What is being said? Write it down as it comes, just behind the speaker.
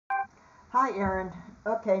Hi, Erin.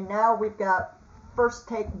 Okay, now we've got first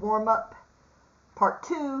take warm-up, part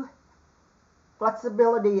 2,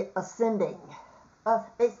 flexibility ascending.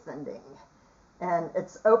 And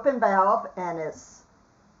it's open valve and it's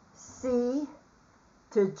C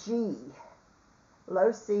to G,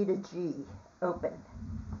 low C to G, open.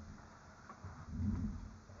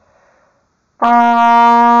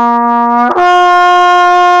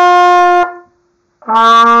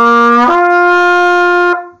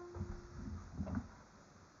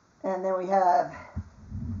 And then we have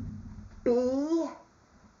B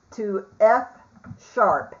to F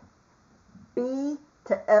sharp, B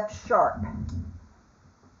to F sharp.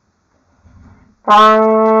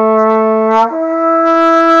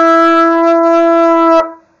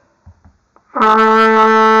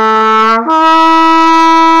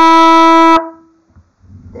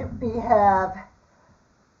 Then we have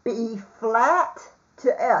B flat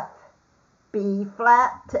to F, B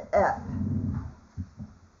flat to F.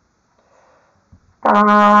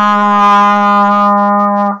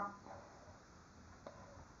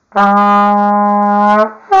 F.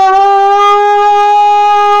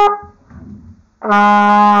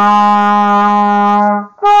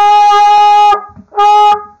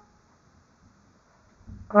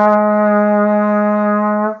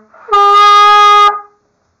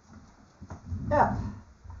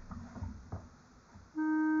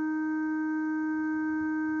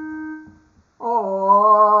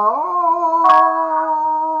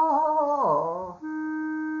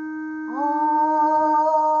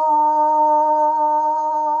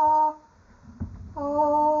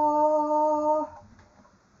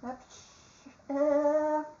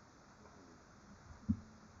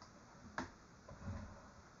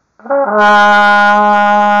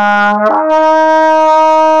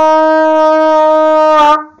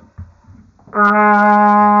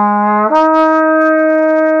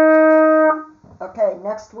 Okay,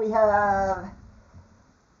 next we have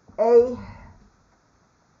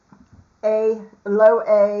low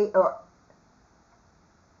A, or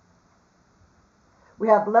we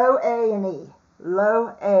have low A and E,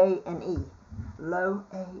 low A and E, low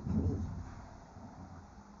A and E.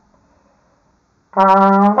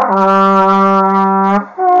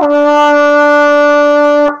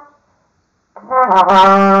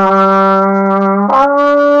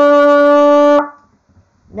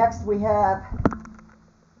 Next we have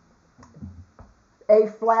A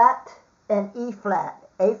flat and E flat,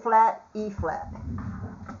 A flat, E flat.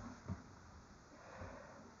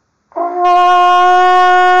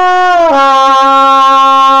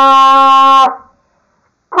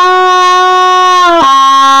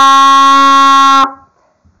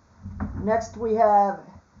 Next we have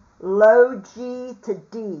low G to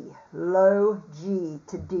D, low G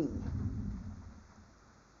to D.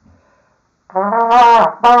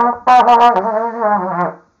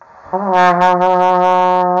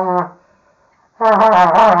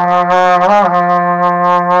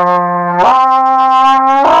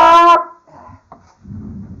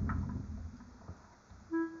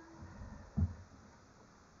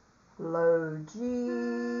 Low G.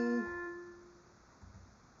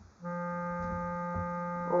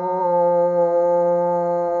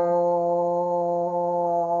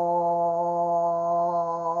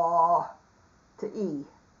 To E.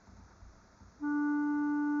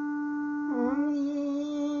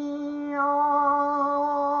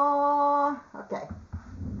 Okay.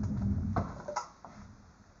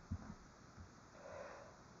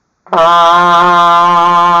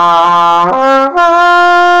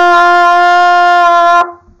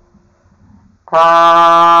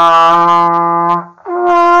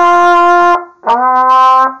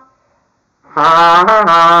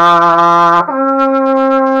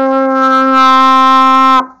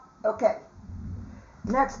 Okay,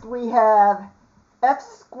 next we have F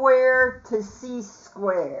square to C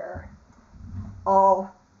square,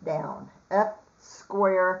 all down, F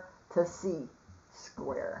square to C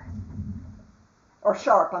square, or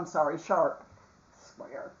sharp, I'm sorry, sharp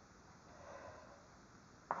square.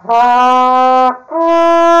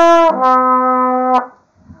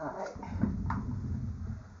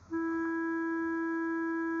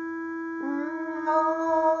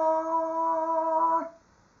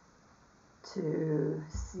 To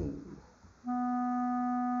C.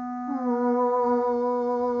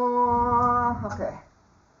 Okay.